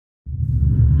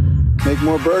make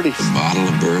more birdies. A bottle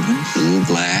of bourbon, a little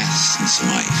glass, and some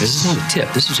ice. This is not a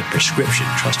tip. This is a prescription.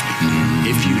 Trust me.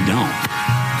 If you don't,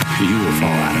 you will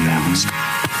fall out of balance.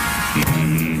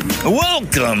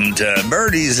 Welcome to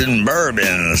Birdies and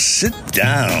Bourbon. Sit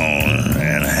down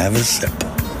and have a sip.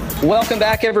 Welcome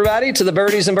back, everybody, to the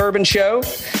Birdies and Bourbon Show.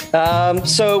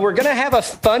 So we're going to have a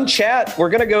fun chat.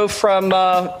 We're going to go from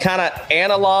kind of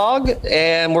analog,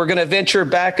 and we're going to venture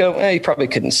back. You probably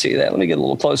couldn't see that. Let me get a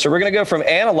little closer. We're going to go from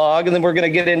analog, and then we're going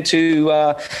to get into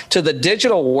to the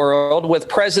digital world with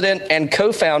president and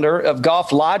co-founder of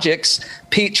GolfLogix,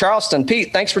 Pete Charleston.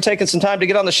 Pete, thanks for taking some time to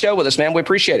get on the show with us, man. We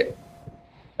appreciate it.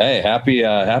 Hey, happy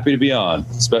to be on,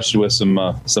 especially with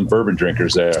some bourbon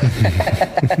drinkers there.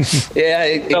 Yeah,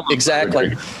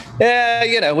 exactly.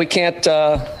 Yeah, we can't.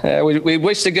 We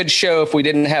wished a good show if we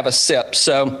didn't have a sip.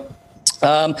 So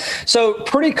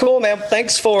pretty cool, man.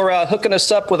 Thanks for hooking us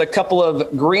up with a couple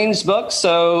of Greens books.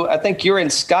 So I think you're in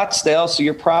Scottsdale, so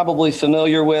you're probably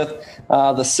familiar with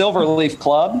the Silverleaf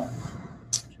Club.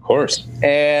 Of course.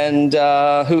 And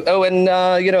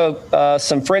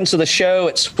some friends of the show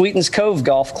at Sweetens Cove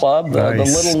Golf Club,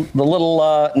 nice. the little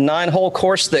 9-hole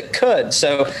course that could.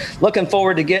 So looking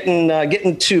forward to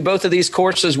getting to both of these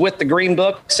courses with the Green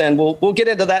Books, and we'll get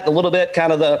into that in a little bit.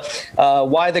 Kind of the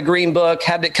why the Green Book,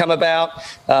 how did it come about?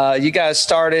 You guys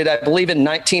started, I believe, in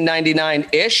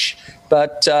 1999-ish.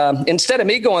 But instead of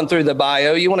me going through the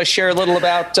bio, you want to share a little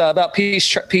about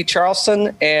Pete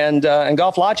Charleston and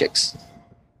GolfLogix.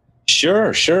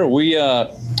 Sure. We,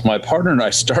 my partner and I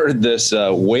started this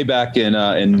way back in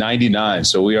 '99.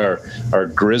 So we are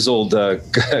grizzled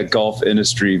golf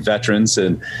industry veterans.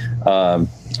 And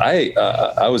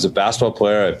I was a basketball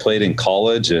player. I played in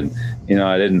college, and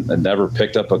I never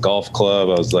picked up a golf club.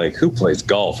 I was like, who plays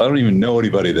golf? I don't even know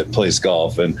anybody that plays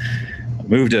golf. And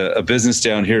moved a business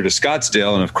down here to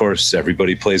Scottsdale, and of course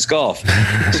everybody plays golf.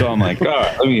 So I'm like, all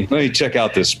right, let me check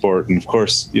out this sport. And of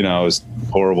course, I was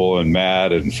horrible and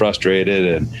mad and frustrated,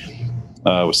 and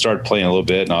we started playing a little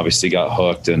bit, and obviously got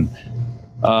hooked. And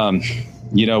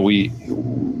we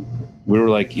were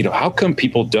like, how come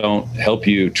people don't help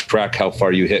you track how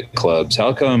far you hit clubs?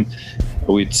 How come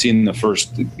we'd seen the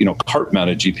first cart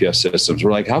mounted GPS systems?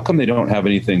 We're like, how come they don't have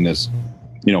anything that's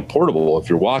portable if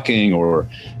you're walking or,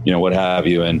 what have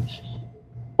you? And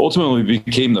ultimately we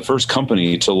became the first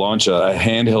company to launch a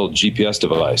handheld GPS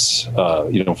device,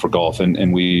 for golf.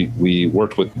 And we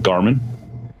worked with Garmin,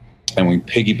 and we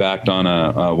piggybacked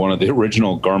on one of the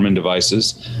original Garmin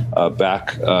devices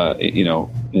back,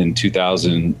 in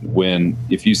 2000, when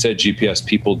if you said GPS,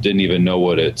 people didn't even know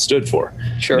what it stood for.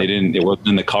 Sure. It wasn't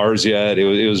in the cars yet.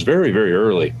 It was very, very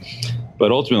early.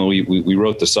 But ultimately, we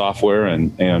wrote the software,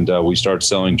 and we started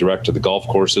selling direct to the golf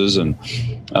courses. And,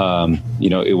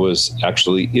 it was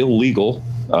actually illegal,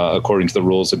 according to the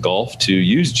rules of golf, to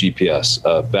use GPS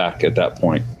back at that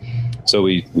point. So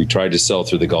we tried to sell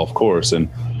through the golf course. And,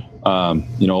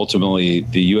 ultimately,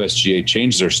 the USGA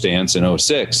changed their stance in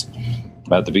 2006,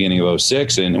 at the beginning of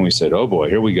 2006. And we said, oh, boy,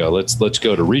 here we go. Let's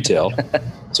go to retail.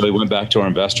 So we went back to our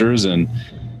investors and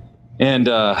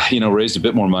raised a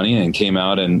bit more money and came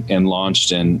out and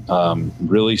launched, and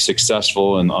really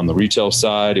successful. And on the retail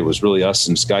side, it was really us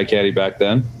and SkyCaddy back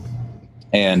then.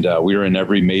 And we were in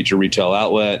every major retail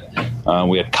outlet.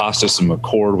 We had Costas and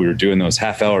McCord. We were doing those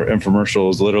half-hour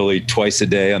infomercials literally twice a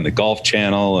day on the Golf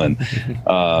Channel, and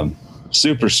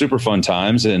super, super fun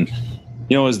times. And,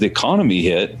 as the economy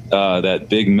hit, that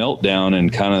big meltdown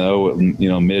in kind of, mid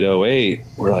 2008,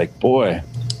 we're like, boy,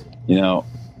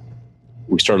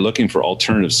 we started looking for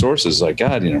alternative sources. Like,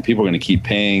 God, people are going to keep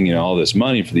paying, all this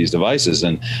money for these devices.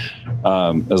 And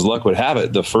as luck would have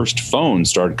it, the first phone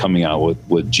started coming out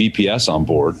with GPS on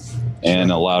board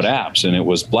and allowed apps. And it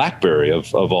was BlackBerry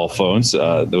of all phones,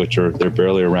 which they're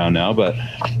barely around now, but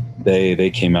they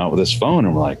came out with this phone,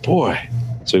 and we're like, boy.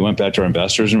 So we went back to our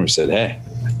investors and we said, hey,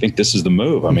 I think this is the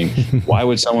move. I mean, why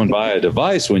would someone buy a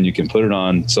device when you can put it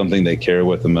on something they carry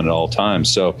with them at all times?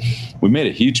 So we made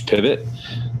a huge pivot.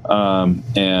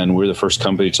 And we're the first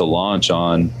company to launch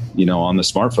on the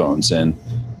smartphones. And,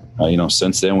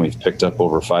 since then we've picked up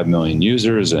over 5 million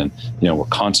users, and, we're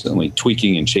constantly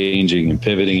tweaking and changing and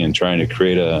pivoting and trying to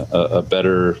create a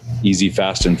better, easy,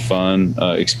 fast and fun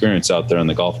experience out there on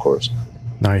the golf course.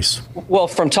 Nice. Well,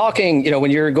 from talking,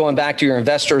 when you're going back to your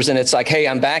investors and it's like, hey,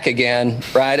 I'm back again,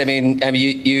 right? I mean,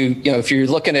 you if you're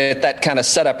looking at that kind of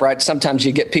setup, right, sometimes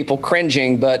you get people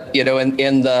cringing, but,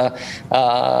 in the,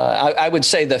 I would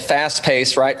say the fast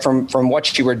pace, right, from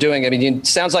what you were doing, I mean, it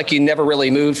sounds like you never really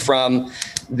moved from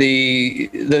the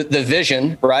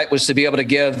vision, right, was to be able to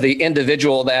give the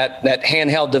individual that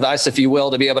handheld device, if you will,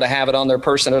 to be able to have it on their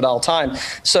person at all time.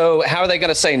 So how are they going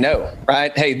to say no,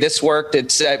 right? Hey, this worked.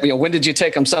 It's when did you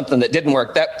take them something that didn't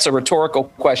work? That's a rhetorical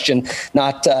question.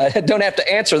 Not don't have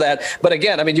to answer that. But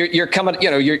again, I mean, you're coming,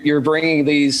 you're bringing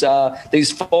these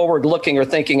forward-looking or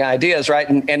thinking ideas, right?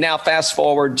 And now fast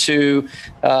forward to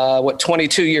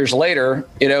 22 years later,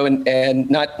 and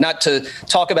not to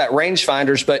talk about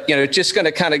rangefinders, but just going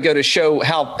to kind of go to show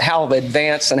how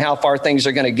advanced and how far things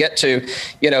are going to get to.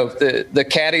 The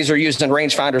caddies are using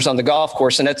rangefinders on the golf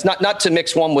course, and it's not to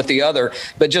mix one with the other,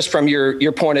 but just from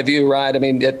your point of view, right? I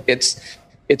mean,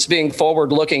 it's being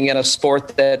forward looking in a sport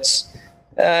that's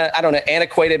I don't know,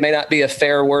 antiquated may not be a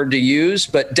fair word to use,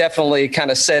 but definitely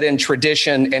kind of set in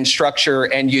tradition and structure,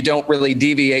 and you don't really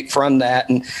deviate from that.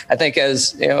 And I think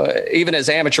even as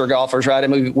amateur golfers, right, I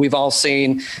mean, we've all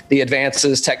seen the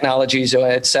advances, technologies,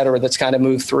 et cetera, that's kind of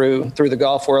moved through the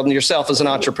golf world. And yourself as an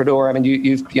entrepreneur, I mean,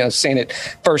 you've seen it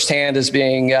firsthand as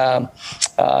being, a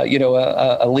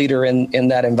leader in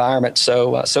that environment.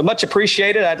 So much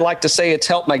appreciated. I'd like to say it's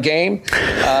helped my game.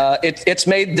 It's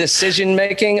made decision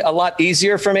making a lot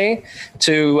easier for me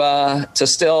to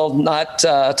still not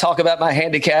talk about my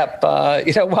handicap,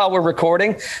 while we're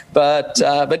recording, but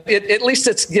at least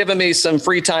it's given me some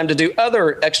free time to do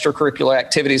other extracurricular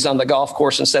activities on the golf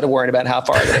course instead of worrying about how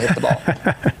far I'm going to hit the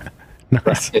ball.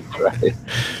 Nice. Right.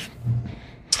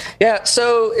 Yeah,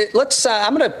 so let's.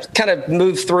 I'm going to kind of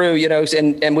move through,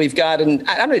 and we've got. And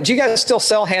I don't know. Do you guys still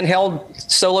sell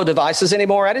handheld solo devices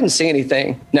anymore? I didn't see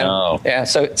anything. No. Yeah.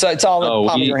 So it's all in the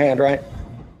palm of your hand, right?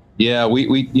 Yeah,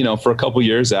 we for a couple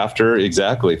years after, in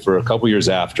kind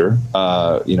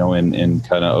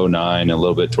of 09, a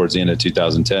little bit towards the end of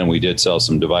 2010, we did sell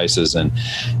some devices, and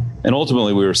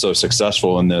ultimately we were so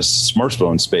successful in this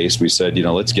smartphone space, we said,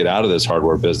 let's get out of this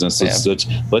hardware business.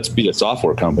 Let's be a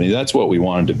software company. That's what we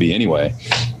wanted to be anyway.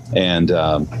 And,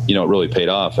 it really paid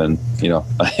off. And,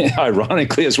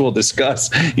 ironically, as we'll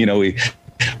discuss,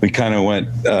 we kind of went,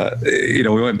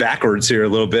 we went backwards here a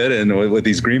little bit, and with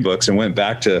these green books, and went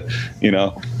back to,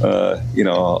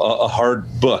 a hard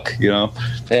book. Yeah,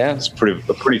 it's a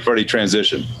pretty funny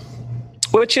transition.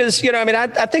 Which is,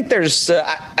 I think there's,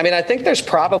 I think there's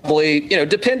probably,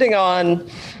 depending on,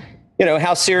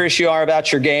 how serious you are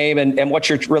about your game and what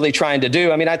you're really trying to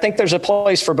do. I mean, I think there's a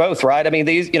place for both, right? I mean,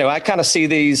 these, I kind of see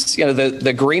these,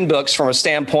 the green books from a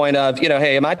standpoint of,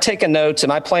 hey, am I taking notes?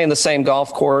 Am I playing the same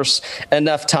golf course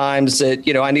enough times that,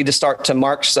 I need to start to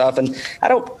mark stuff? And I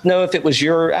don't know if it was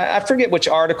I forget which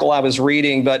article I was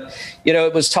reading, but,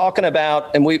 it was talking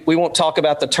about, and we won't talk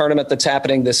about the tournament that's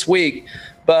happening this week,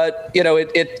 but,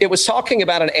 it was talking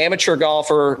about an amateur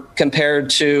golfer compared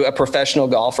to a professional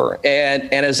golfer.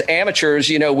 And as amateurs,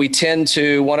 we tend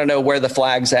to want to know where the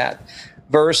flag's at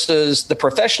versus the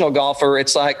professional golfer.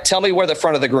 It's like, tell me where the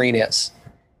front of the green is.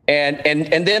 And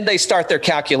then they start their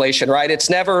calculation, right? It's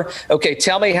never, okay,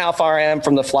 tell me how far I am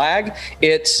from the flag.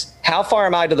 It's how far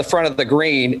am I to the front of the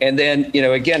green? And then,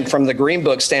 again, from the green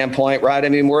book standpoint, right? I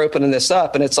mean, we're opening this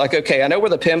up and it's like, okay, I know where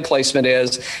the pin placement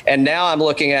is. And now I'm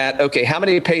looking at, okay, how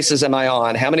many paces am I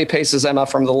on? How many paces am I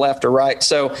from the left or right?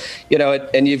 So,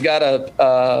 and you've got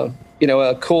a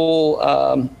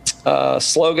cool,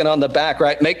 slogan on the back,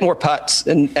 right? Make more putts.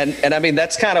 And I mean,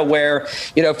 that's kind of where,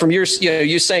 from your,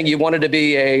 you saying you wanted to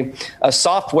be a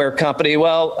software company.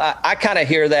 Well, I kind of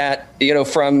hear that,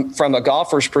 from a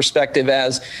golfer's perspective,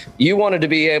 as you wanted to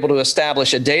be able to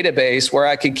establish a database where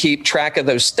I could keep track of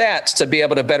those stats to be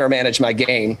able to better manage my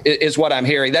game is what I'm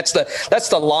hearing. That's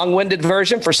the long-winded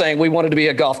version for saying we wanted to be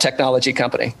a golf technology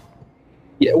company.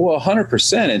 Yeah, well,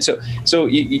 100%. And so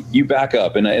you back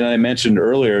up, and I mentioned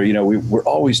earlier, we're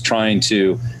always trying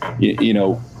to,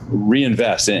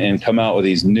 reinvest and come out with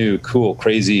these new, cool,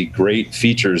 crazy, great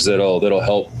features that'll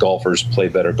help golfers play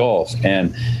better golf.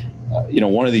 And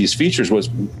one of these features was,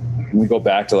 when we go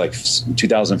back to like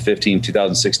 2015,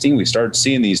 2016, we started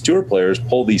seeing these tour players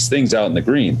pull these things out in the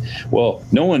green. Well,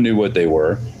 no one knew what they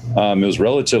were. It was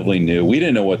relatively new. We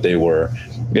didn't know what they were,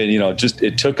 and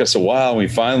it took us a while. And we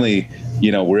finally,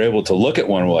 we're able to look at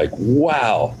one. We're like,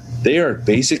 wow, they are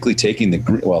basically taking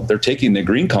they're taking the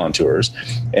green contours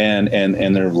and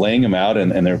they're laying them out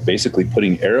and they're basically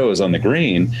putting arrows on the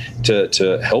green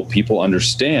to help people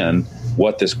understand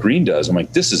what this green does. I'm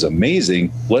like, this is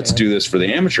amazing. Let's do this for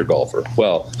the amateur golfer.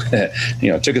 Well,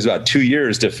 it took us about 2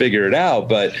 years to figure it out,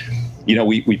 but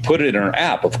we put it in our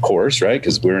app, of course, right?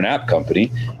 Because we're an app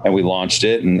company, and we launched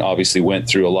it and obviously went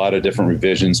through a lot of different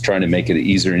revisions, trying to make it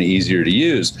easier and easier to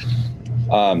use.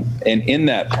 And in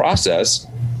that process,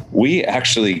 we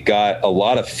actually got a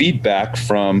lot of feedback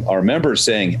from our members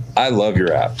saying, I love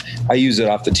your app. I use it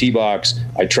off the tee box.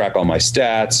 I track all my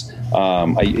stats.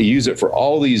 I use it for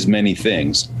all these many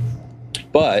things.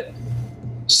 But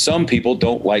some people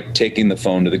don't like taking the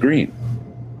phone to the green.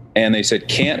 And they said,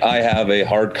 can't I have a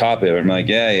hard copy of it? I'm like,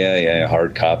 yeah,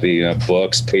 hard copy,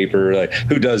 books, paper, like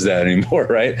who does that anymore,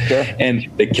 right? Sure.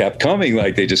 And they kept coming,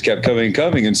 like they just kept coming.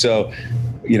 And so,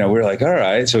 we were like, all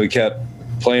right. So we kept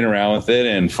playing around with it.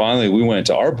 And finally we went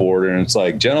to our board and it's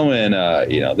like, gentlemen,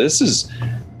 this is,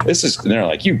 and they're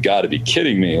like, you got to be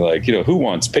kidding me. Like, who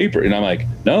wants paper? And I'm like,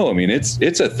 no, I mean, it's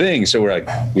a thing. So we're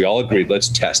like, we all agreed, let's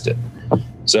test it.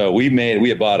 So we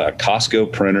had bought a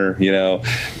Costco printer,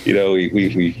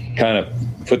 we kind of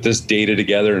put this data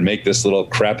together and make this little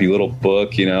crappy little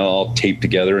book, all taped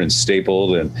together and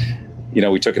stapled. And,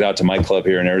 we took it out to my club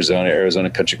here in Arizona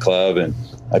Country Club. And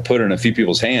I put it in a few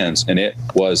people's hands and it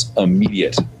was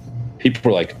immediate.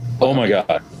 People were like, oh my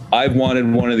God, I've wanted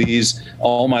one of these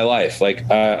all my life. Like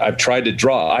I've tried to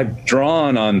draw, I've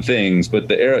drawn on things, but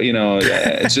the arrow,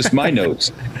 it's just my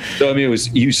notes. So, I mean,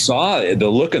 you saw the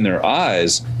look in their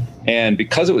eyes, and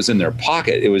because it was in their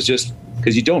pocket, it was just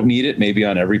because you don't need it maybe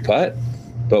on every putt,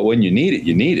 but when you need it,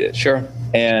 you need it. Sure.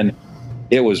 And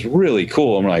it was really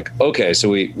cool. I'm like, okay, so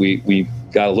we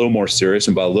got a little more serious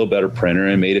and bought a little better printer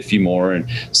and made a few more and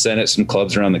sent it some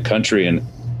clubs around the country. And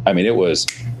I mean,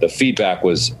 the feedback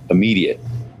was immediate.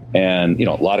 And,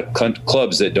 a lot of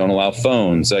clubs that don't allow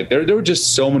phones, like there were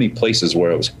just so many places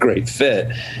where it was a great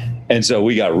fit. And so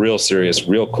we got real serious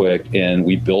real quick, and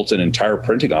we built an entire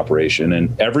printing operation.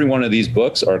 And every one of these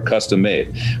books are custom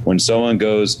made. When someone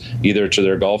goes either to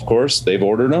their golf course, they've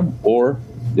ordered them, or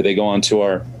they go on to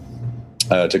our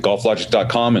to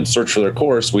golflogic.com and search for their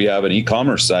course. We have an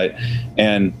e-commerce site,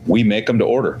 and we make them to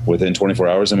order within 24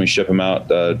 hours, and we ship them out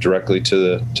directly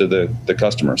to the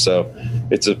customer. So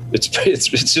it's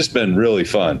just been really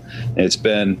fun.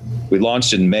 We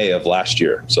launched in May of last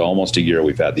year, so almost a year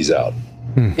we've had these out.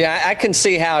 Yeah, I can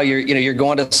see how you're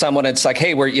going to someone. It's like,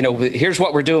 hey, here's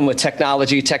what we're doing with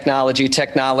technology,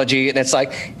 and it's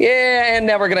like, yeah, and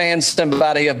now we're going to hand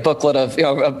somebody a booklet of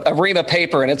a ream of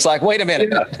paper, and it's like, wait a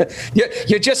minute, yeah.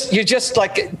 you just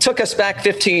like took us back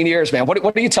 15 years, man. What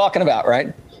are you talking about,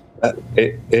 right?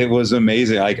 It was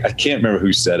amazing. I can't remember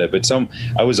who said it, but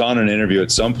I was on an interview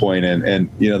at some point, and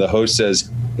the host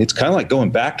says it's kind of like going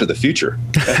back to the future.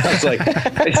 I was like,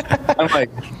 I'm like.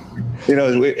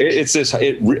 It's this.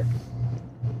 The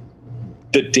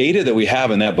data that we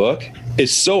have in that book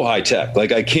is so high tech.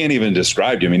 Like I can't even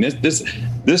describe to you. I mean,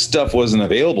 this stuff wasn't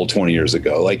available 20 years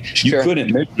ago. Like you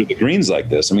couldn't measure the greens like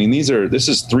this. I mean, this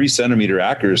is 3 centimeter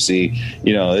accuracy.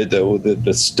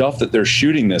 The stuff that they're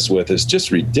shooting this with is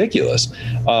just ridiculous.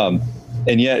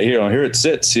 And yet, here it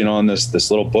sits, on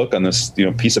this little book on this,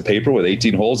 piece of paper with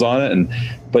 18 holes on it.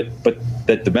 But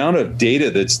that the amount of data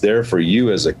that's there for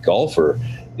you as a golfer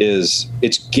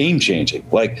it's game changing.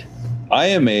 Like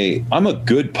I'm a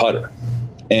good putter,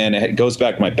 and it goes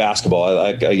back to my basketball.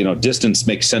 I distance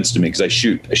makes sense to me because I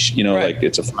shoot, right. Like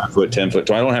it's a 5 foot, 10 foot.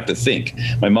 So I don't have to think.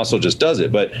 My muscle just does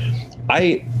it. But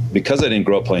because I didn't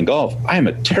grow up playing golf, I am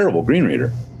a terrible green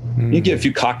reader. You get a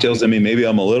few cocktails. I mean, maybe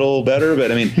I'm a little better,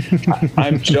 but I mean,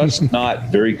 I'm just not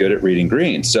very good at reading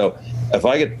greens. So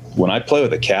when I play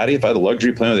with a caddy, if I have the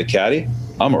luxury of playing with a caddy,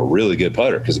 I'm a really good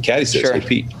putter because the caddy says, hey,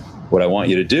 Pete, what I want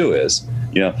you to do is,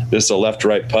 this is a left to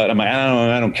right putt. I'm like,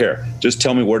 I don't care. Just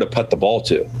tell me where to putt the ball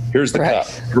to. Here's the cup.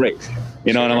 Great.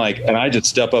 And I'm like, and I just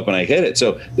step up and I hit it.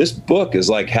 So this book is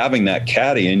like having that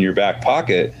caddy in your back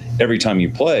pocket every time you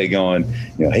play going,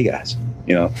 hey guys,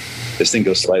 this thing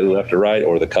goes slightly left or right,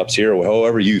 or the cup's here, or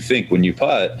however you think when you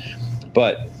putt.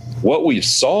 But what we've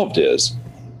solved is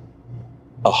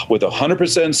with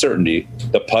 100% certainty,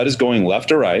 the putt is going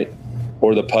left or right,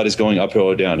 or the putt is going uphill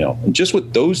or downhill. And just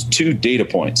with those 2 data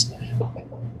points,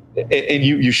 and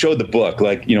you showed the book,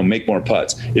 like, make more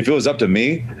putts. If it was up to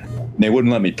me, they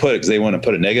wouldn't let me put it because they want to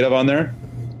put a negative on there.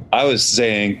 I was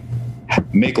saying,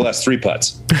 make less 3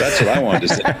 putts. That's what I wanted to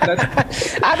say.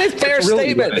 I mean, fair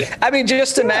statement. Really, I mean,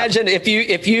 just imagine if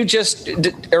you just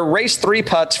erase 3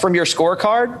 putts from your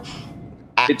scorecard.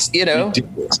 It's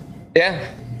ridiculous.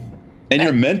 Yeah. And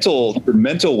your mental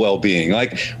well-being.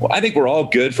 Like, I think we're all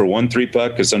good for 1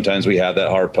 3-putt because sometimes we have that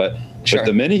hard putt. Sure. But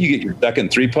the minute you get your second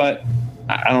 3-putt,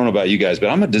 I don't know about you guys, but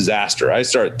I'm a disaster. I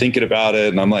start thinking about it,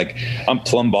 and I'm like, I'm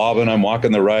plumb bobbing, I'm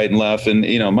walking the right and left, and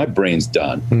my brain's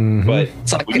done. Mm-hmm. But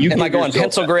it's like, am I going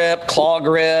pencil grip, claw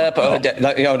grip,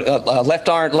 left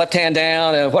arm, left hand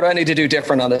down? What do I need to do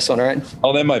different on this one, right?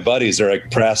 Oh, then my buddies are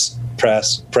like press.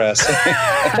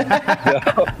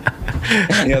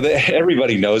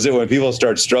 everybody knows it. When people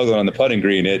start struggling on the putting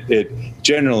green, it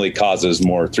generally causes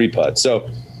more 3-putt. So,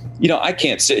 I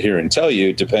can't sit here and tell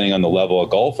you, depending on the level of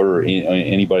golfer,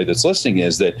 anybody that's listening,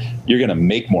 is that you're going to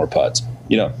make more putts.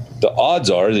 The odds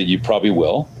are that you probably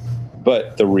will,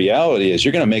 but the reality is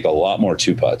you're going to make a lot more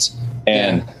 2-putts,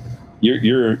 and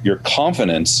your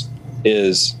confidence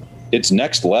it's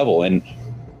next level. And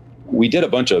we did a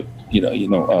bunch of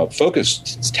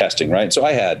focus testing, right? So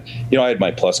I had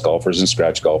my plus golfers and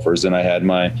scratch golfers, and I had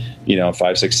my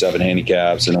 5, 6, 7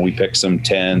 handicaps, and then we picked some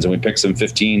 10s and we picked some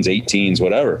 15s, 18s,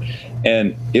 whatever.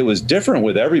 And it was different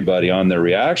with everybody on their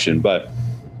reaction. But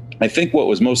I think what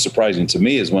was most surprising to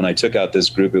me is when I took out this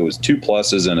group, it was 2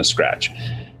 pluses and a scratch.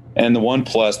 And the 1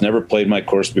 plus never played my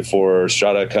course before,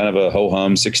 shot a kind of a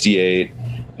ho-hum 68.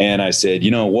 And I said,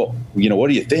 what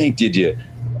do you think? Did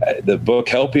the book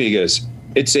help you? He goes,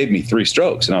 it saved me 3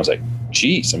 strokes. And I was like,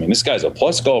 geez, this guy's a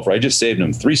plus golfer. I just saved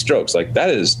him 3 strokes. Like that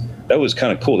was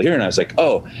kind of cool to hear. And I was like,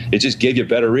 oh, it just gave you a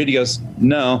better read. He goes,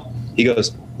 no. He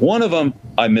goes, one of them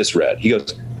I misread. He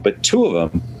goes, but 2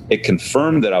 of them, it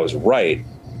confirmed that I was right.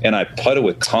 And I putted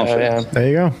with confidence. There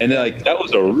you go. And then, that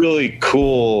was a really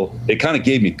cool, it kind of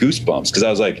gave me goosebumps, because I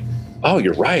was like, oh,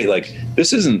 you're right. Like,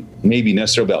 this isn't maybe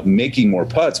necessarily about making more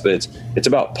putts, but it's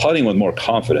about putting with more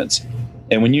confidence.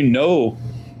 And when you know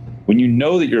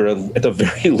that you're at the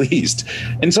very least,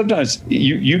 and sometimes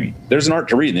you there's an art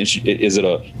to reading. Is it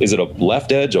a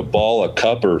left edge, a ball, a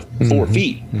cup, or 4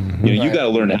 feet? You got to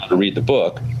learn how to read the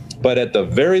book. But at the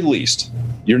very least,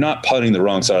 you're not putting the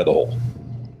wrong side of the hole.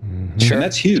 Sure. And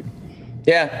that's huge.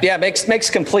 Yeah, makes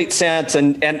complete sense.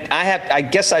 And I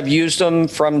guess I've used them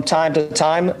from time to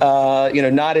time.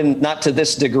 Not to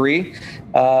this degree.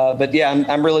 But yeah,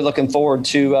 I'm really looking forward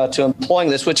to employing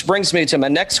this, which brings me to my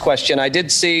next question. I did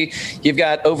see you've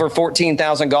got over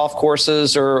 14,000 golf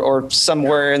courses or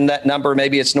somewhere in that number.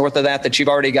 Maybe it's north of that you've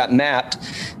already got mapped.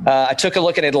 I took a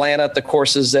look at Atlanta at the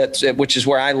courses which is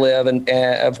where I live, and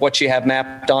of what you have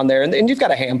mapped on there. And you've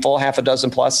got a handful, half a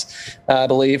dozen plus, I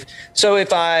believe. So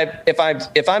if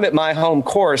I'm at my home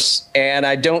course and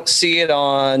I don't see it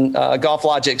on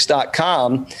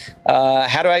golflogics.com,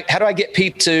 how do I get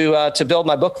Pete to build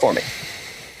my book for me?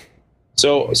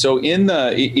 So in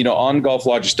the, on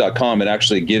golflogics.com, it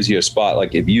actually gives you a spot.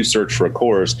 Like if you search for a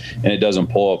course and it doesn't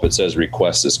pull up, it says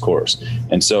request this course.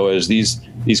 And so as these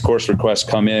course requests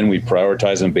come in, we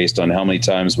prioritize them based on how many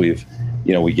times we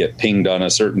get pinged on a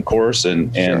certain course,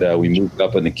 and we move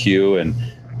up in the queue, and,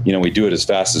 we do it as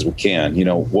fast as we can.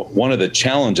 One of the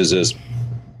challenges is,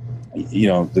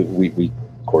 we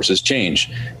courses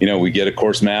change. We get a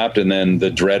course mapped, and then the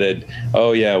dreaded,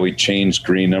 oh yeah, we changed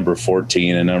green number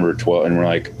 14 and number 12, and we're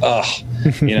like,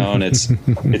 and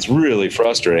it's really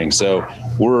frustrating. So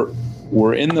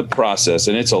we're in the process,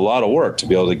 and it's a lot of work to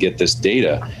be able to get this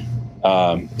data.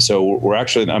 So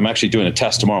I'm actually doing a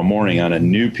test tomorrow morning on a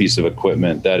new piece of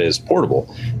equipment that is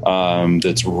portable,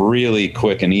 that's really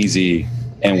quick and easy,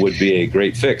 and would be a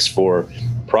great fix for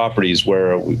properties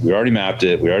where we already mapped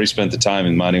it, we already spent the time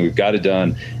and money, we've got it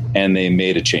done, and they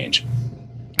made a change.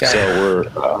 So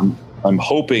I'm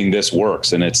hoping this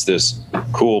works, and it's this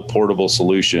cool portable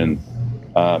solution.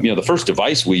 The first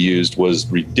device we used was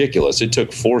ridiculous. It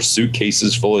took 4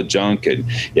 suitcases full of junk, and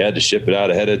you had to ship it out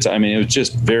ahead of time. It was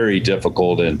just very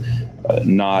difficult, and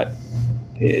not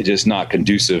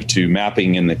conducive to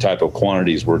mapping in the type of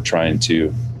quantities we're trying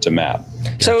to map.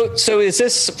 So is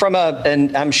this from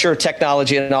and I'm sure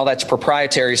technology and all that's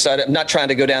proprietary, so I'm not trying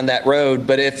to go down that road,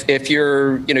 but if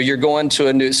you're going to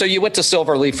a new, so you went to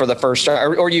Silverleaf for the first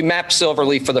time, or you mapped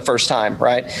Silverleaf for the first time,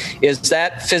 right? Is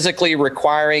that physically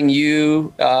requiring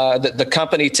you, the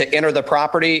company, to enter the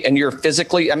property, and you're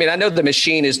physically, I know the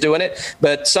machine is doing it,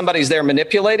 but somebody's there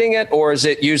manipulating it, or is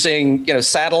it using,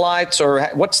 satellites, or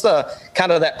what's the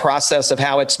kind of that process of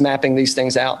how it's mapping these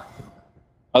things out?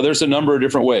 There's a number of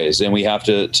different ways, and we have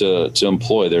to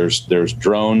employ. There's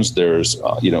drones, there's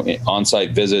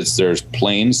on-site visits, there's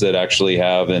planes that actually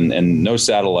have, and no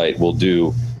satellite will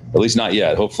do, at least not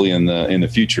yet. Hopefully in the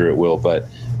future it will, but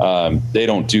they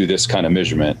don't do this kind of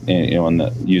measurement.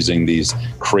 Using these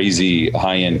crazy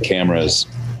high-end cameras,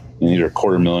 these are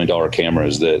 $250,000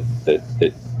 cameras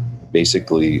that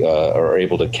basically are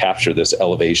able to capture this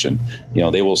elevation.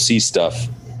 They will see stuff.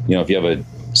 If you have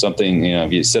something,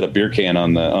 if you set a beer can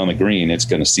on the green, it's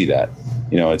going to see that.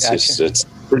 It's Gotcha. just, it's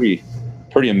pretty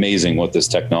amazing what this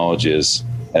technology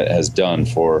has done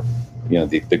for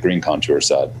the green contour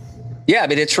side. Yeah,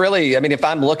 it's really, if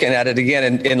I'm looking at it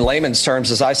again in layman's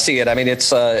terms, as I see it,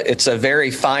 it's a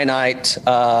very finite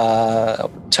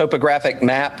topographic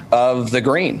map of the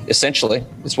green. Essentially,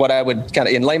 it's what I would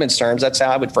in layman's terms, that's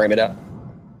how I would frame it up.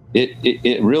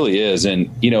 It really is. And,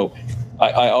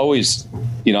 I always,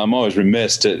 I'm always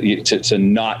remiss to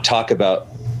not talk about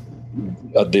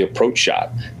the approach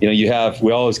shot.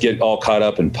 We always get all caught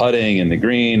up in putting and the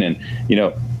green, and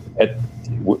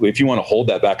if you want to hold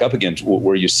that back up again,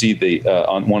 where you see the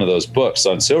on one of those books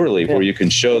on Silverleaf, where you can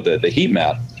show the heat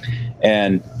map.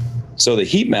 And so the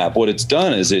heat map, what it's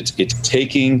done is it's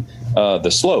taking the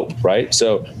slope, right?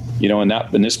 So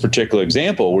in this particular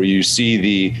example, where you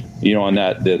see on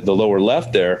the lower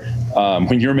left there,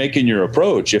 when you're making your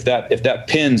approach, if that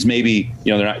pin's maybe,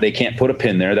 they can't put a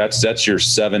pin there, that's your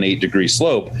 7-8 degree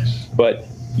slope, but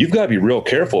you've got to be real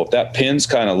careful. If that pin's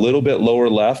kind of a little bit lower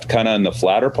left, kind of in the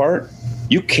flatter part,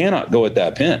 you cannot go at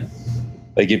that pin.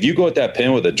 Like if you go at that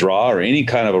pin with a draw or any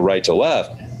kind of a right to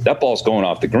left, that ball's going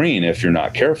off the green if you're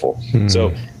not careful. So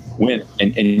when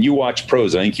you watch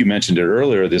pros, I think you mentioned it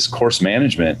earlier, this course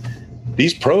management,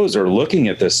 these pros are looking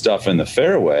at this stuff in the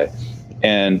fairway.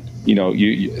 And,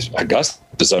 Augusta,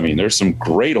 there's some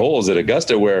great holes at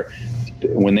Augusta where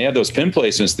when they have those pin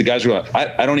placements, the guys are going,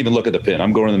 I don't even look at the pin.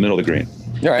 I'm going in the middle of the green.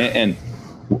 Right. And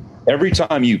every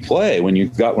time you play, when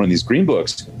you've got one of these green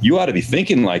books, you ought to be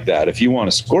thinking like that if you want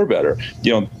to score better.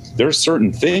 There's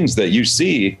certain things that you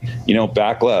see,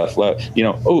 back left,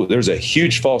 there's a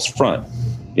huge false front.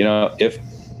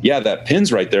 That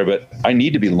pin's right there, but I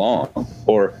need to be long,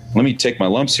 or let me take my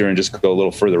lumps here and just go a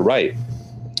little further right.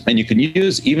 And you can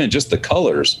use even just the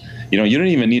colors. You don't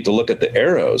even need to look at the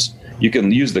arrows. You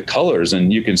can use the colors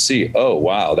and you can see, oh,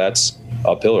 wow, that's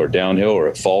uphill or downhill, or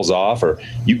it falls off, or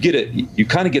you get it. You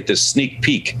kind of get this sneak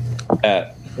peek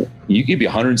at, you could be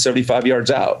 175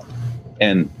 yards out.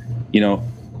 And,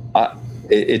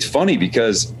 it's funny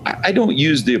because I don't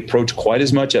use the approach quite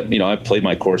as much. I've played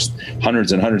my course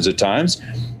hundreds and hundreds of times.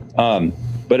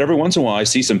 But every once in a while I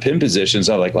see some pin positions.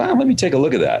 I'm like, well, let me take a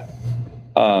look at that.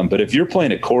 But if you're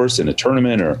playing a course in a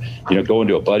tournament, or, going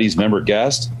to a buddy's member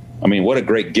guest, what a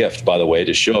great gift, by the way,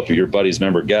 to show up at your buddy's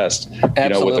member guest, with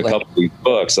a couple of these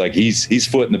books. Like he's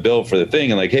footing the bill for the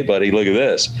thing, and like, hey buddy, look at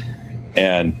this.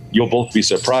 And you'll both be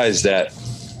surprised at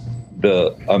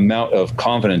the amount of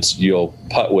confidence you'll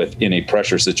putt with in a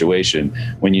pressure situation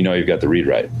when you've got the read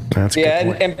right. That's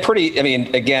and pretty,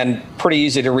 pretty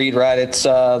easy to read right. It's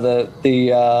red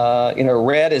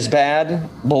is bad,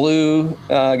 blue,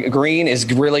 green is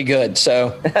really good.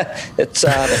 So it's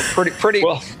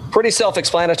pretty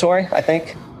self-explanatory, I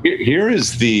think. Here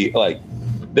is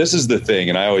this is the thing,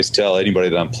 and I always tell anybody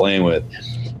that I'm playing with,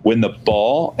 when the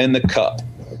ball and the cup,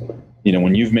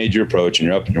 when you've made your approach and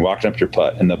you're up and you're walking up your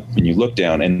putt, and you look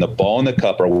down and the ball and the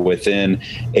cup are within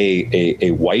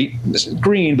a white,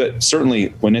 green, but certainly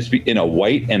when it's in a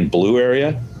white and blue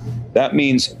area, that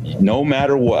means no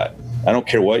matter what, I don't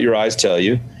care what your eyes tell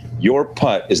you, your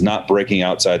putt is not breaking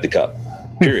outside the cup,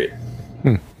 period.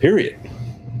 Period.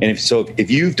 And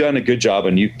if you've done a good job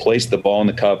and you've placed the ball in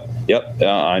the cup,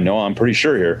 I know, I'm pretty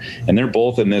sure here, and they're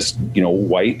both in this,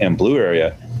 white and blue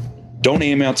area, don't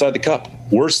aim outside the cup.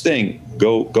 Worst thing,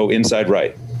 go inside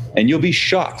right. And you'll be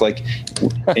shocked.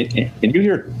 And you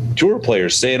hear tour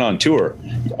players say it on tour.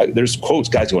 There's quotes,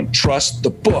 guys going, trust the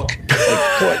book.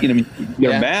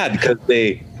 They're mad because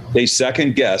they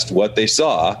second guessed what they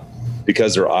saw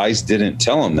because their eyes didn't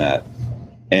tell them that.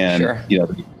 And,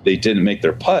 they didn't make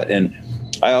their putt. And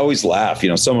I always laugh,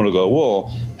 someone will go,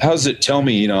 well, how does it tell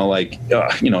me,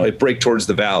 it break towards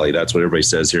the valley. That's what everybody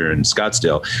says here in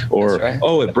Scottsdale. Or, right.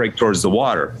 Oh, it break towards the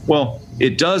water. Well,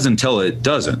 it does until it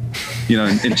doesn't,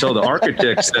 until the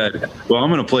architect said, well, I'm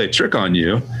going to play a trick on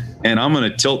you and I'm going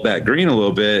to tilt that green a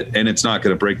little bit and it's not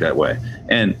going to break that way.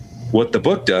 And what the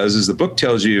book does is the book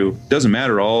tells you, doesn't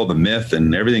matter all the myth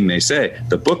and everything they say,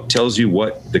 the book tells you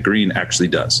what the green actually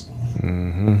does.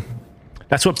 Mm-hmm.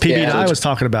 That's what PBI was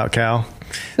talking about, Cal.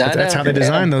 That's how they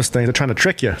design those things. They're trying to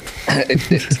trick you.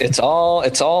 It's all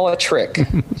a trick.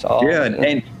 It's all,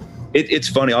 and it's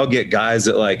funny. I'll get guys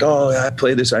that I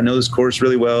play this. I know this course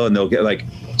really well, and they'll get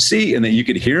see, and then you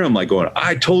could hear them going,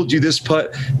 "I told you this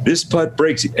putt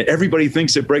breaks." Everybody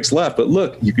thinks it breaks left, but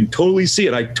look, you can totally see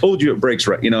it. I told you it breaks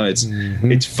right.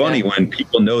 It's funny when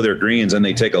people know their greens and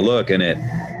they take a look, and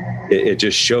it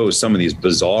just shows some of these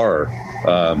bizarre,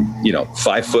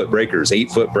 5-foot breakers,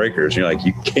 8-foot breakers. You're like,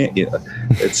 you can't,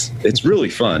 it's really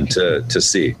fun to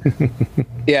see.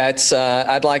 Yeah. It's,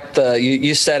 I'd like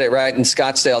you said it right in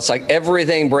Scottsdale. It's like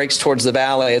everything breaks towards the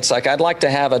valley. It's like, I'd like to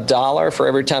have $1 for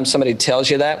every time somebody tells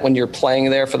you that when you're playing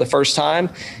there for the first time.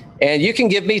 And you can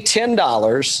give me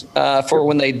 $10 for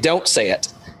when they don't say it.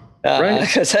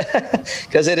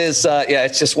 Because it is,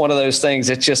 it's just one of those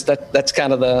things. It's just that's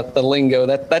kind of the lingo.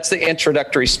 That's the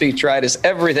introductory speech, right? Is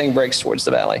everything breaks towards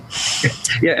the valley.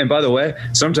 Yeah, and by the way,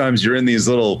 sometimes you're in these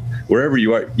little, wherever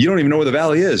you are, you don't even know where the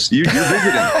valley is. You're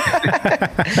visiting.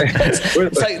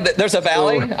 it's like there's a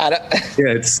valley.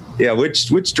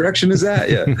 Which direction is that?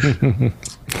 Yeah.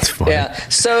 Yeah.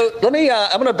 So let me,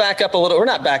 I'm going to back up a little, or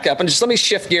not back up, and just let me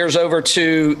shift gears over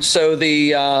to,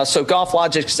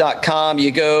 golflogics.com,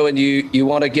 you go and you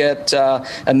want to get a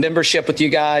membership with you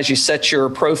guys, you set your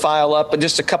profile up, and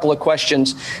just a couple of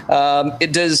questions.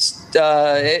 And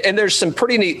there's some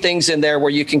pretty neat things in there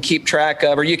where you can keep track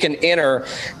of, or you can enter,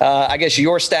 I guess,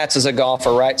 your stats as a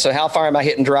golfer, right? So how far am I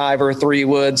hitting driver,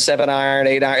 3-wood, 7-iron,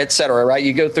 8-iron, et cetera, right?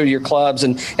 You go through your clubs,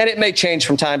 and it may change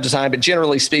from time to time, but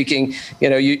generally speaking,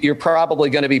 you're probably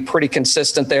going to be pretty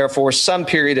consistent there for some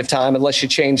period of time, unless you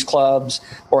change clubs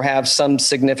or have some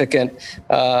significant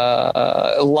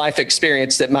life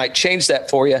experience that might change that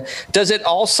for you. Does it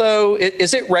also,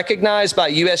 is it recognized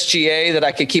by USGA that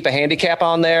I could keep a handicap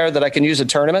on there that I can use in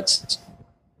tournaments?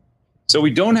 So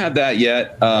we don't have that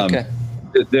yet. Okay.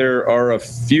 There are a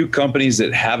few companies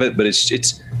that have it, but it's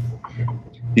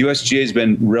the USGA has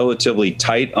been relatively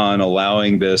tight on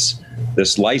allowing this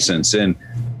license, and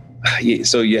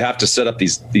so you have to set up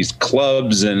these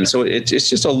clubs, and so it's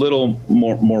just a little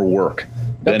more work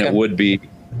than it would be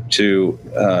to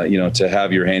to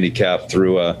have your handicap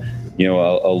through a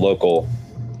local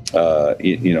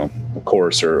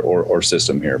course or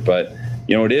system here. But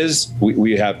it is,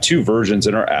 we have two versions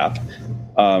in our app.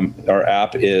 Our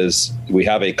app is, we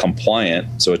have a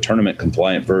tournament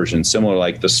compliant version, similar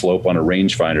like the slope on a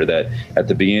rangefinder, that at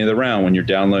the beginning of the round, when you're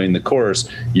downloading the course,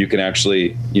 you can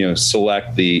actually,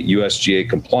 select the USGA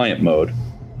compliant mode,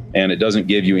 and it doesn't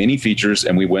give you any features.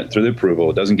 And we went through the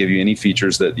approval. It doesn't give you any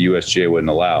features that the USGA wouldn't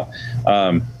allow.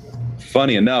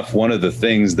 Funny enough, one of the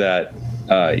things that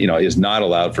is not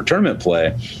allowed for tournament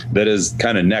play, that is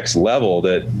kind of next level,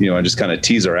 that, I just kind of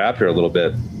tease our app here a little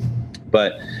bit.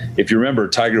 But if you remember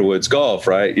Tiger Woods golf,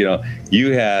 right?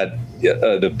 You had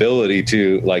the ability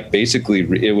to, basically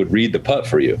it would read the putt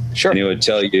for you. Sure. And it would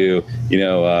tell you,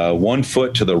 1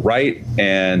 foot to the right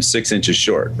and 6 inches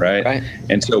short, right? Right.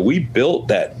 And so we built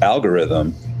that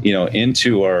algorithm,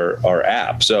 into our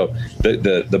app. So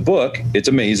the book, it's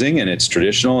amazing and it's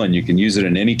traditional, and you can use it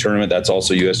in any tournament that's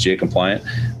also USGA compliant.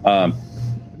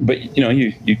 But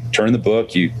you turn the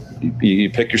book, you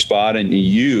pick your spot, and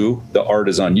the art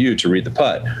is on you to read the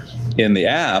putt. In the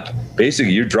app,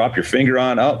 basically you drop your finger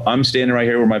on, I'm standing right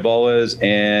here where my ball is,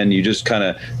 and you just kind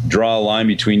of draw a line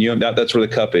between you and that's where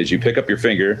the cup is. You pick up your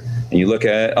finger and you look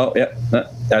at it.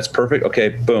 That's perfect. Okay,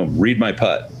 boom, read my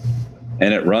putt.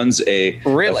 And it runs a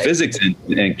physics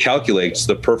and calculates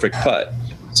the perfect putt.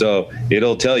 So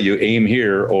it'll tell you aim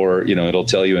here, or it'll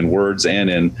tell you in words and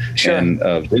in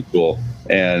visual,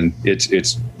 and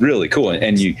it's really cool.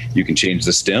 And you can change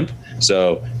the stimp.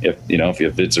 So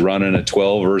if it's running a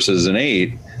 12 versus an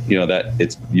 8, you're going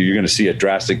to see a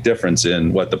drastic difference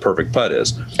in what the perfect putt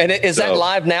is. And is that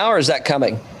live now, or is that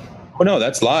coming? Oh, no,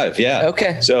 that's live. Yeah.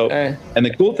 Okay. So, and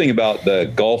the cool thing about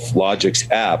the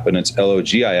GolfLogix app, and it's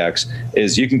LOGIX,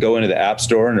 is you can go into the App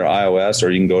Store under iOS,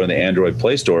 or you can go to the Android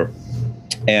Play Store,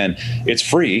 and it's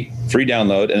free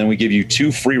download. And then we give you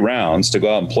 2 free rounds to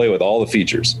go out and play with all the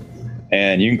features,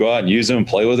 and you can go out and use them and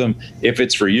play with them. If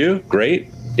it's for you, great.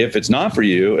 If it's not for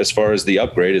you, as far as the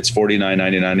upgrade, it's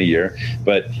 $49.99 a year.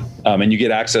 But and you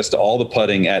get access to all the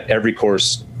putting at every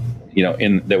course,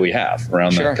 that we have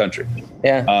around the country.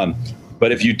 Yeah.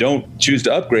 But if you don't choose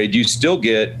to upgrade, you still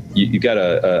get you got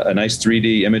a nice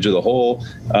 3D image of the hole.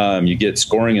 You get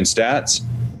scoring and stats,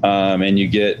 and you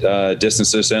get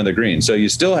distance to the center of the green. So you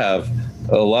still have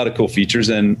a lot of cool features,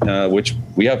 and which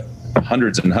we have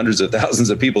hundreds and hundreds of thousands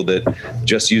of people that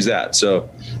just use that. So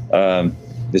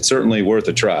it's certainly worth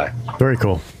a try. Very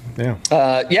cool. Yeah.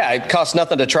 It costs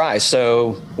nothing to try,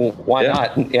 so why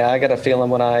not? Yeah, I got a feeling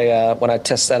when I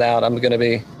test that out, I'm going to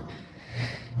be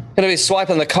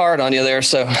swiping the card on you there.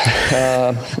 So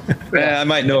I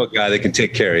might know a guy that can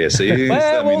take care of you. So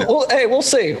we'll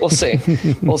see.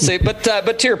 We'll see. But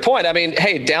to your point, I mean,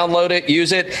 hey, download it,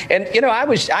 use it. And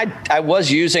I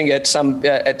was using it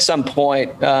at some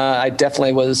point. I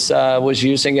definitely was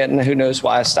using it, and who knows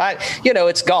why I started.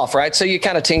 It's golf, right? So you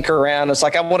kind of tinker around. It's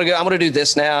like I want to do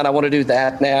this now, and I want to do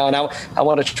that now, and I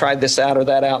want to try this out or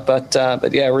that out.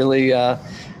 But yeah, really,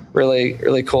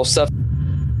 really cool stuff.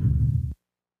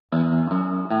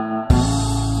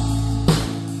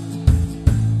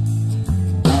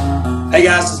 Hey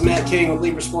guys, this is Matt King with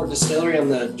Libra Sport Distillery. I'm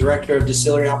the Director of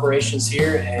Distillery Operations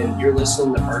here, and you're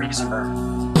listening to Birdies and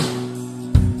Bourbon.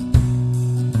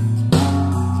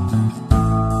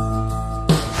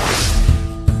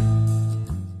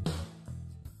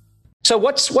 So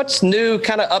what's new,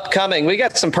 kind of upcoming? We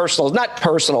got some not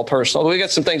personal. We got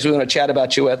some things we want to chat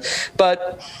about you with.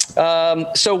 But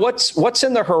so what's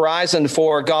in the horizon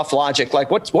for GolfLogic? Like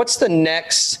what's the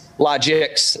next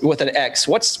Logix with an X?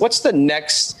 What's the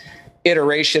next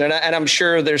iteration? And I'm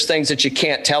sure there's things that you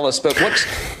can't tell us, but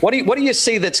what do you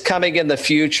see that's coming in the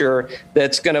future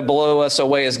that's going to blow us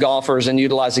away as golfers and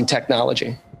utilizing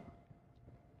technology?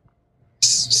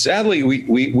 Sadly,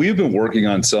 we've been working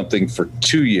on something for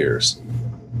 2 years,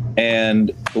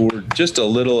 and we're just a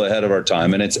little ahead of our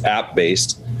time, and it's app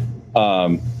based.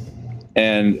 And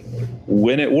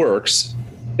when it works,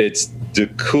 it's the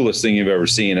coolest thing you've ever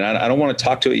seen. And I don't want to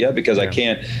talk to it yet because I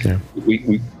can't. Yeah.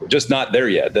 We're just not there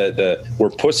yet.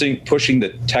 We're pushing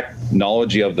the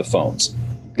technology of the phones.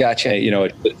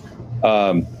 Gotcha.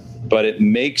 But it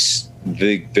makes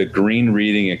the green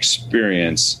reading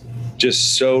experience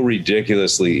just so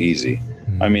ridiculously easy.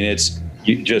 I mean, it's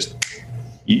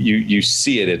you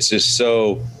see it. It's just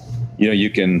so, you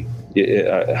can.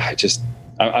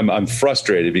 I'm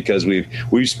frustrated because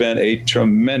we've spent a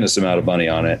tremendous amount of money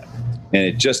on it, and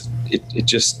it just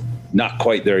not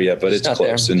quite there yet, but it's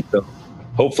close. There. And so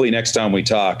hopefully next time we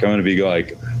talk, I'm going to be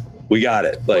like, we got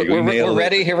it. Like we're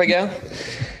ready. Here we go.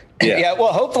 Yeah.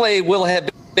 Well, hopefully we'll have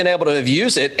been able to have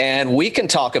used it, and we can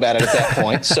talk about it at that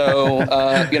point. So,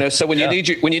 so when you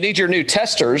need your new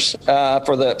testers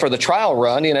for the trial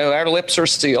run, our lips are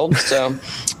sealed. So,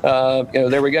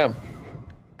 there we go.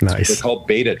 Nice. They're called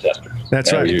beta testers.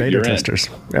 That's right. Beta testers.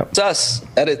 Yep. It's us.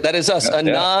 That is us.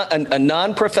 A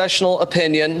non-professional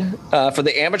opinion for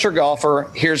the amateur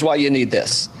golfer. Here's why you need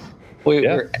this.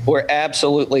 We're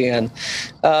absolutely in.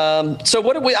 So I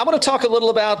want to talk a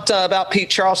little about Pete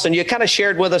Charleston. You kind of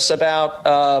shared with us about,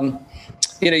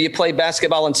 you played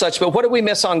basketball and such, but what did we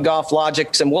miss on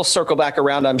GolfLogic? And we'll circle back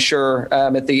around, I'm sure,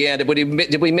 at the end.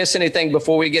 Did we miss anything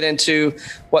before we get into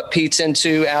what Pete's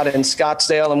into out in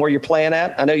Scottsdale and where you're playing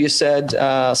at? I know you said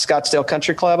Scottsdale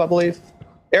Country Club, I believe.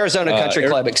 Arizona Country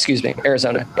Club, excuse me.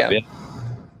 Arizona.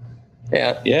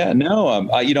 Yeah. No,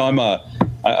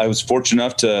 I was fortunate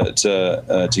enough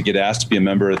to get asked to be a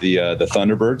member of the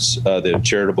Thunderbirds, the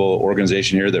charitable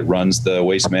organization here that runs the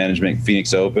Waste Management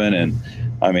Phoenix Open, and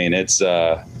I mean it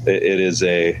is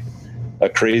a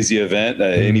crazy event.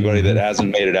 Anybody that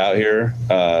hasn't made it out here,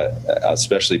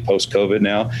 especially post COVID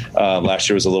now, last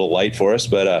year was a little light for us,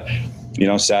 but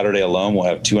Saturday alone we'll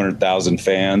have 200,000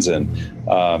 fans, and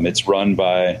it's run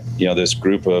by this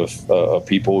group of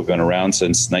people who've been around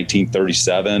since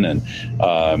 1937, and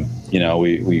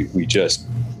we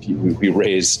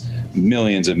raise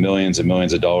millions and millions and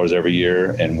millions of dollars every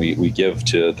year, and we give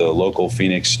to the local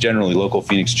Phoenix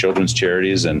children's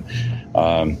charities, and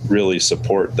really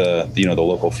support the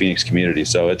local Phoenix community.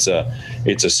 So it's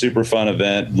a super fun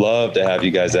event. Love to have you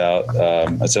guys out.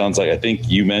 It sounds like, I think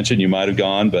you mentioned you might have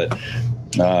gone, but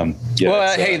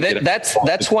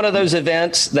that's one of those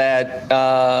events that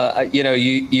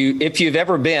you if you've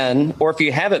ever been, or if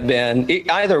you haven't been,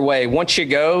 either way, once you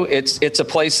go, it's a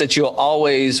place that you'll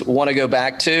always want to go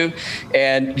back to.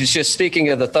 And just speaking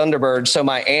of the Thunderbirds, so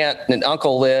my aunt and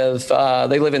uncle live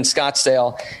in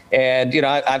Scottsdale, and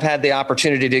I've had the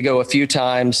opportunity to go a few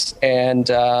times, and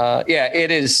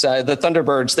it is the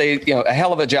Thunderbirds. They a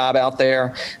hell of a job out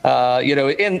there,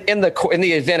 in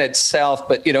the event itself,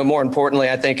 but more importantly,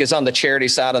 I think, is on the charity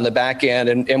side on the back end,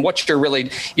 and what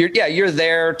you're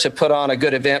there to put on a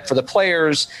good event for the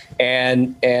players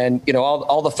and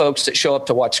all the folks that show up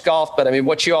to watch golf. But I mean,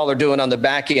 what you all are doing on the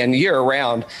back end year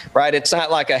round, right? It's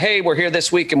not like hey, we're here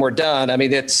this week and we're done. I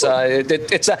mean, the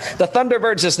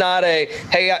Thunderbirds is not a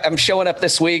hey, I'm showing up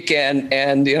this week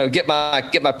and get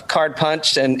my card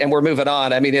punched and we're moving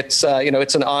on. I mean, it's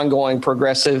it's an ongoing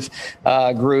progressive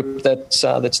group that's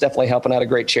definitely helping out a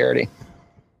great charity.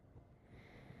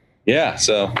 Yeah,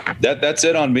 so that's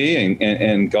it on me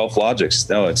and GolfLogic.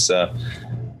 No, it's a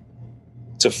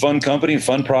fun company,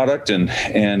 fun product, and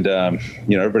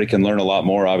everybody can learn a lot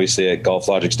more, obviously, at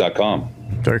golflogics.com.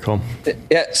 Very cool.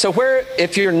 Yeah. So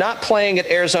if you're not playing at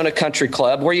Arizona Country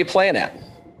Club, where are you playing at?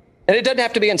 And it doesn't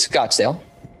have to be in Scottsdale.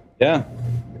 Yeah.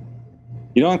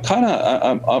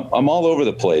 I'm all over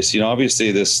the place.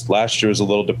 Obviously this last year was a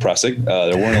little depressing.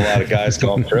 There weren't a lot of guys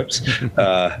going trips.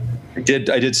 I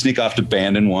did sneak off to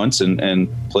Bandon once and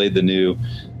played the new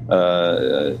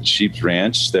Sheep's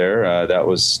Ranch there. That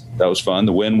was fun.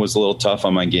 The wind was a little tough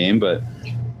on my game, but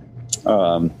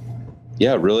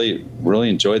really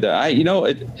enjoyed that.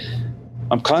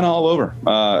 I'm kind of all over.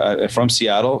 I'm from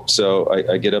Seattle, so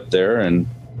I get up there and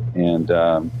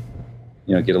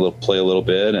play a little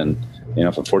bit, and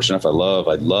if I'm fortunate enough,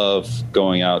 I love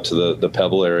going out to the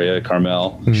Pebble area,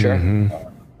 Carmel. Sure.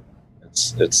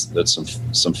 It's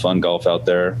some fun golf out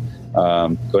there.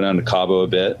 Go down to Cabo a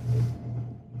bit.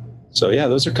 So yeah,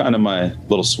 those are kind of my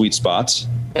little sweet spots.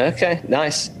 Okay,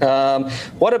 nice.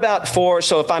 What about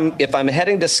so if I'm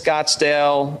heading to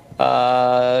Scottsdale,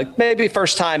 maybe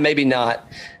first time, maybe not.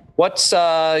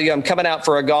 I'm coming out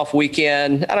for a golf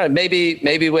weekend. I don't know,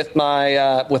 maybe with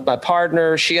my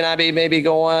partner, she and I maybe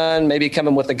going, maybe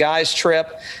coming with a guys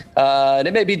trip. And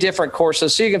it may be different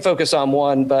courses, so you can focus on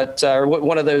one, but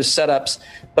one of those setups.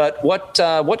 But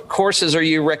what courses are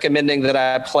you recommending that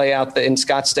I play out in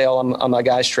Scottsdale on my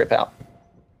guys trip out?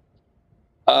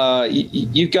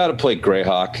 You've got to play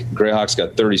Greyhawk. Greyhawk's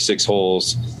got 36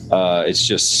 holes. It's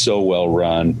just so well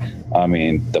run. I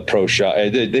mean, the pro shop,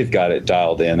 they've got it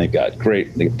dialed in.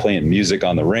 They're playing music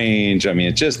on the range. I mean,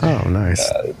 it's just, nice.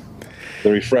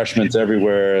 The refreshments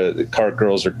everywhere. The cart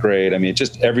girls are great. I mean,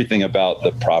 just everything about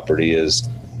the property is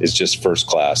just first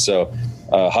class. So,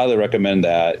 highly recommend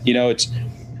that. You know, if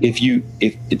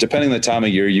depending on the time of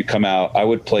year you come out, I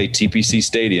would play TPC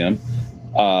Stadium.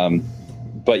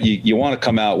 But you want to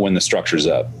come out when the structure's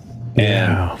up,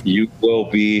 and you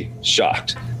will be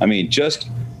shocked. I mean,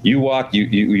 just you walk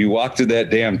through that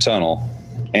damn tunnel,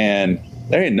 and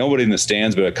there ain't nobody in the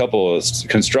stands but a couple of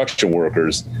construction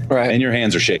workers, right? And your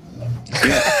hands are shaking.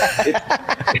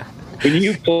 When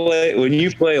you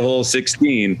play hole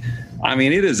 16, I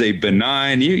mean, it is a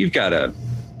benign. You've got a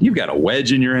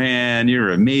wedge in your hand.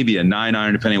 You're maybe a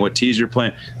 9-iron, depending on what tees you're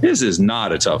playing. This is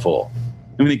not a tough hole.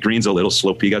 I mean, the green's a little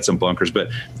slopey, you got some bunkers, but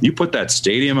you put that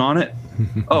stadium on it.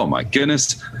 Oh my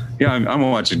goodness. Yeah. I'm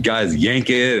watching guys yank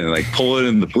it and like pull it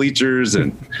in the bleachers,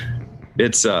 and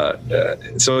it's, so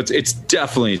it's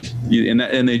definitely,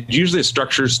 and usually the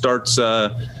structure starts,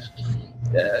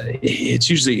 it's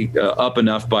usually up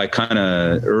enough by kind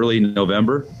of early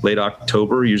November, late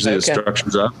October, usually the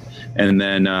structure's up. And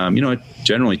then, it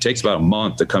generally takes about a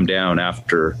month to come down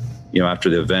after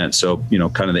the event. So,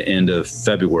 kind of the end of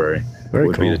February.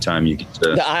 Would be the time you get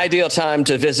to. The ideal time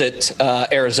to visit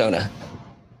Arizona.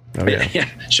 Oh, yeah.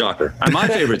 Shocker. My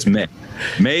favorite's May.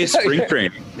 May is spring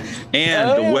training. And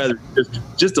the weather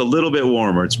just a little bit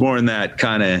warmer. It's more in that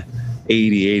kind of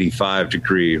 80, 85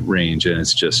 degree range, and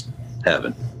it's just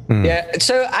heaven. Yeah.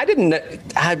 So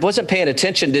I wasn't paying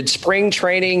attention. Did spring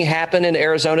training happen in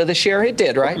Arizona this year? It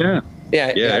did, right?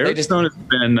 Yeah. Arizona's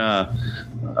been,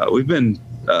 we've been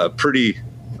pretty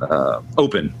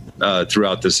open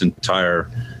throughout this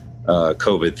entire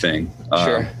COVID thing.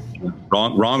 Sure.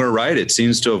 Wrong or right, it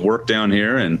seems to have worked down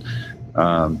here, and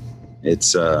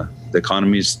it's the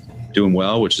economy's doing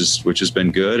well, which has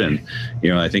been good. And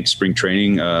I think spring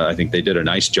training, I think they did a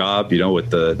nice job.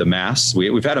 With the masks,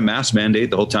 we've had a mask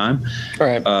mandate the whole time. All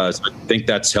right. So I think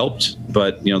that's helped.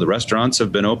 But the restaurants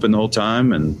have been open the whole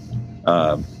time, and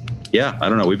I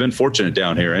don't know. We've been fortunate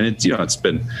down here, and it's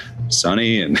been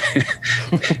sunny, and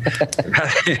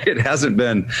it hasn't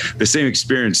been the same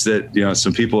experience that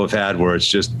some people have had, where it's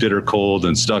just bitter cold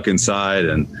and stuck inside,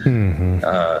 and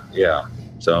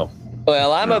so.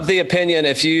 Well, I'm of the opinion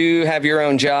if you have your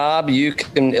own job, you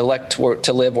can elect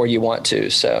to live where you want to.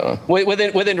 So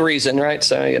within reason, right?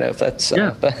 So if that's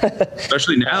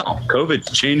especially now,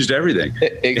 COVID changed everything.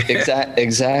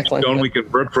 Exactly. We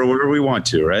can work for wherever we want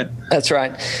to, right? That's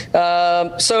right.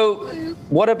 So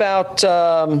what about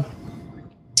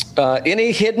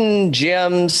any hidden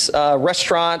gems,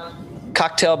 restaurant,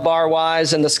 cocktail bar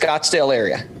wise in the Scottsdale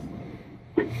area?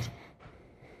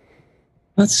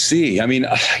 Let's see. I mean,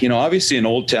 obviously in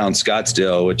Old Town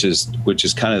Scottsdale, which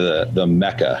is kind of the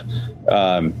mecca.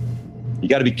 You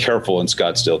got to be careful in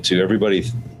Scottsdale too. Everybody,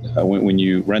 when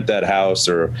you rent that house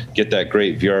or get that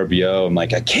great VRBO, I'm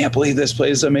like, I can't believe this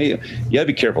place is amazing. You got to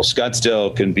be careful.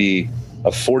 Scottsdale can be a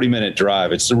 40-minute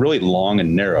drive. It's really long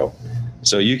and narrow.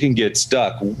 So you can get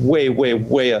stuck way, way,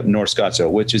 way up North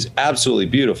Scottsdale, which is absolutely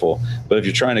beautiful. But if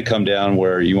you're trying to come down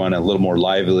where you want a little more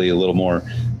lively, a little more,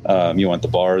 you want the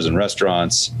bars and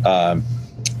restaurants,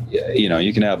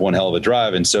 you can have one hell of a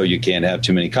drive. And so you can't have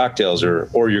too many cocktails or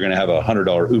you're going to have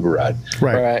 $100 Uber ride.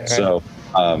 Right. So,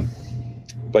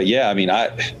 but yeah, I mean,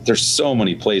 there's so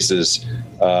many places,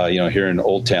 here in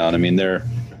Old Town. I mean, they're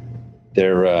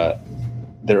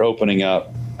opening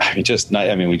up.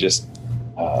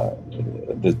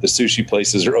 The sushi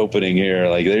places are opening here.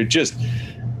 Like they're just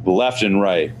left and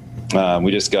right.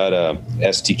 We just got a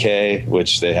STK,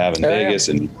 which they have in Vegas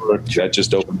and New York. That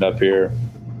just opened up here.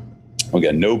 We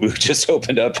got Nobu just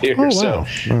opened up here. Oh, wow.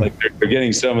 So like they're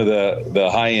getting some of the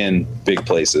high end big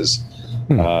places,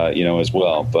 as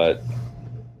well. But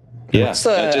Yeah, It's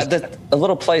a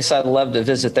little place I'd love to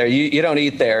visit there. You don't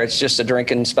eat there. It's just a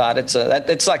drinking spot. It's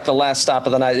like the last stop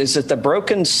of the night. Is it the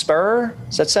Broken Spur?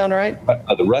 Does that sound right?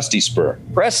 The Rusty Spur.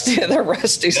 The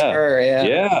Rusty Spur.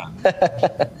 Yeah.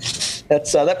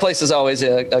 That place is always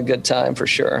a good time for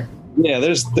sure. Yeah,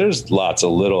 there's lots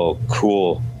of little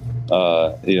cool,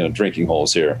 drinking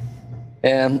holes here.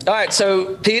 All right,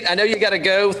 so Pete, I know you got to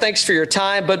go. Thanks for your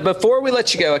time, but before we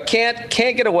let you go, I can't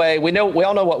get away. We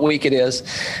all know what week it is.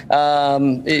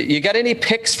 You got any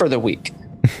picks for the week?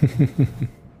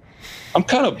 I'm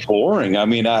kind of boring. I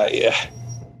mean, I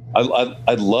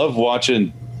love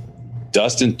watching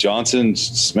Dustin Johnson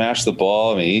smash the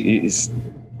ball. I mean, he's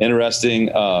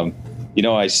interesting.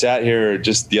 I sat here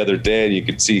just the other day, and you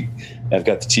could see I've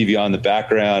got the TV on in the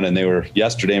background, and they were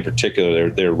yesterday in particular.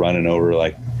 They're running over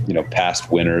past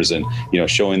winners and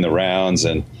showing the rounds,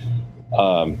 and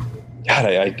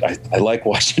I like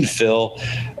watching Phil.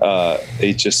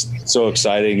 He's just so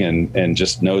exciting and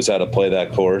just knows how to play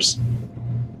that course.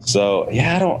 So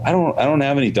yeah, I don't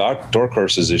have any door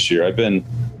courses this year. I've been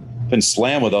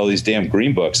slammed with all these damn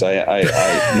green books. I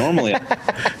normally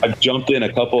I've jumped in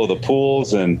a couple of the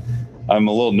pools, and I'm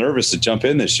a little nervous to jump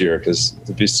in this year because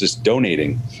it's just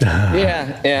donating.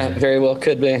 Yeah, very well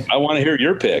could be. I want to hear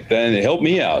your pick. Then help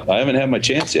me out. I haven't had my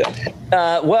chance yet.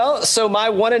 So my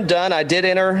one and done, I did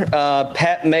enter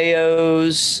Pat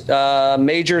Mayo's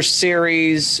Major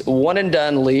Series one and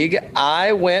done league.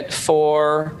 I went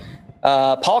for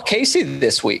Paul Casey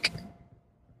this week.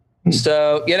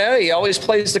 So, he always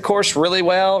plays the course really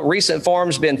well. Recent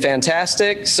form's been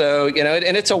fantastic. So,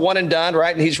 and it's a one and done,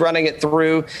 right? And he's running it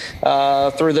through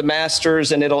the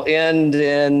Masters, and it'll end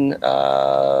in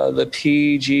the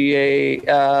PGA.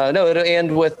 It'll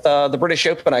end with the British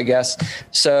Open, I guess.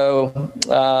 So,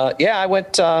 I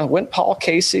went Paul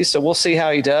Casey. So we'll see how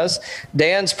he does.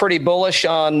 Dan's pretty bullish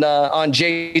on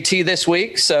JT this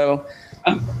week. So.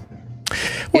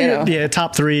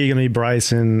 Top three going to be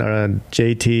Bryson,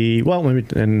 JT. Well,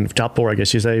 and top four, I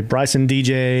guess you say Bryson,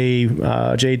 DJ,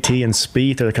 JT, and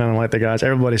Spieth. They're kind of like the guys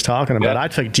everybody's talking about.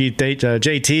 I'd pick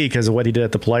JT because of what he did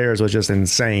at the Players was just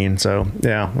insane. So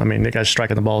yeah, I mean, the guy's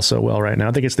striking the ball so well right now.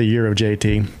 I think it's the year of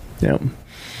JT. Yep.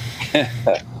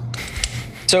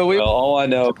 So all I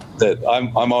know that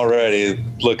I'm already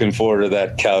looking forward to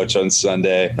that couch on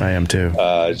Sunday. I am too.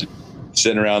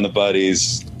 Sitting around the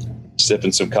buddies,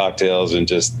 sipping some cocktails and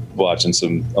just watching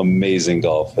some amazing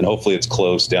golf, and hopefully it's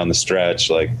close down the stretch.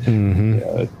 Hopefully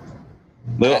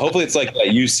it's like that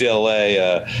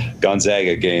UCLA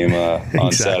Gonzaga game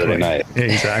on Saturday night.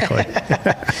 Exactly.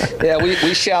 Yeah,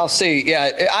 we shall see.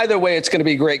 Yeah, either way, it's going to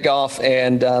be great golf,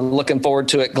 and looking forward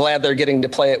to it. Glad they're getting to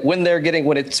play it when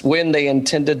they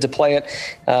intended to play it.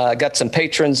 Got some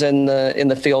patrons in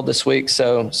the field this week,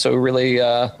 so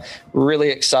really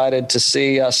excited to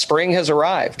see spring has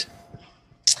arrived.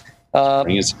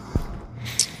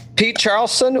 Pete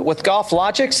Charleston with Golf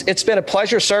Logics. It's been a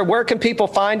pleasure, sir. Where can people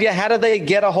find you? How do they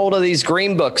get a hold of these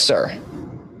green books, sir?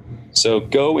 So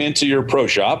go into your pro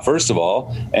shop, first of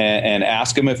all, and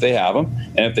ask them if they have them.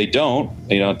 And if they don't,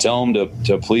 tell them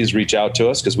to please reach out to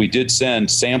us, because we did send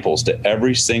samples to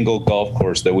every single golf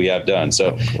course that we have done.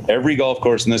 So every golf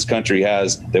course in this country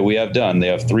that we have done, they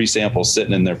have 3 samples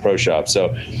sitting in their pro shop.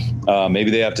 So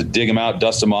maybe they have to dig them out,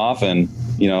 dust them off, and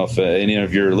if any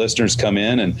of your listeners come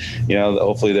in, and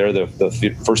hopefully they're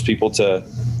the first people to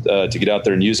get out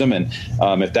there and use them. And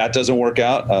if that doesn't work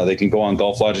out, they can go on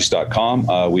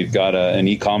golflogics.com. We've got an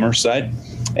e-commerce site,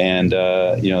 and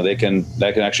they can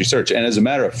actually search. And as a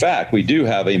matter of fact, we do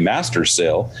have a Masters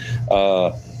sale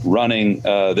running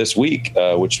this week,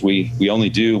 which we only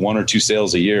do 1 or 2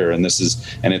 sales a year, and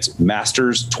it's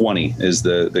Masters 20 is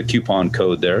the coupon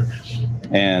code there.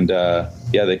 And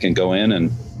they can go in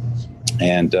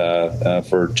and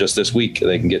for just this week,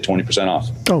 they can get 20% off.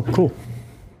 Oh, cool.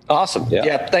 Awesome.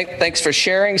 Yeah. Thanks for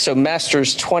sharing. So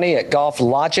Masters 20 at Golf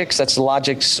Logics. That's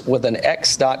Logics with an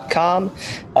X.com.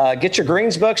 Get your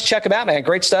greens books. Check them out, man.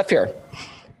 Great stuff here.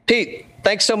 Pete,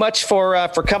 thanks so much for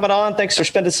coming on. Thanks for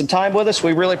spending some time with us.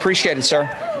 We really appreciate it, sir.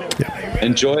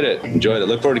 Enjoyed it.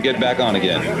 Look forward to getting back on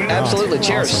again. Absolutely.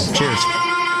 Cheers. Awesome. Cheers.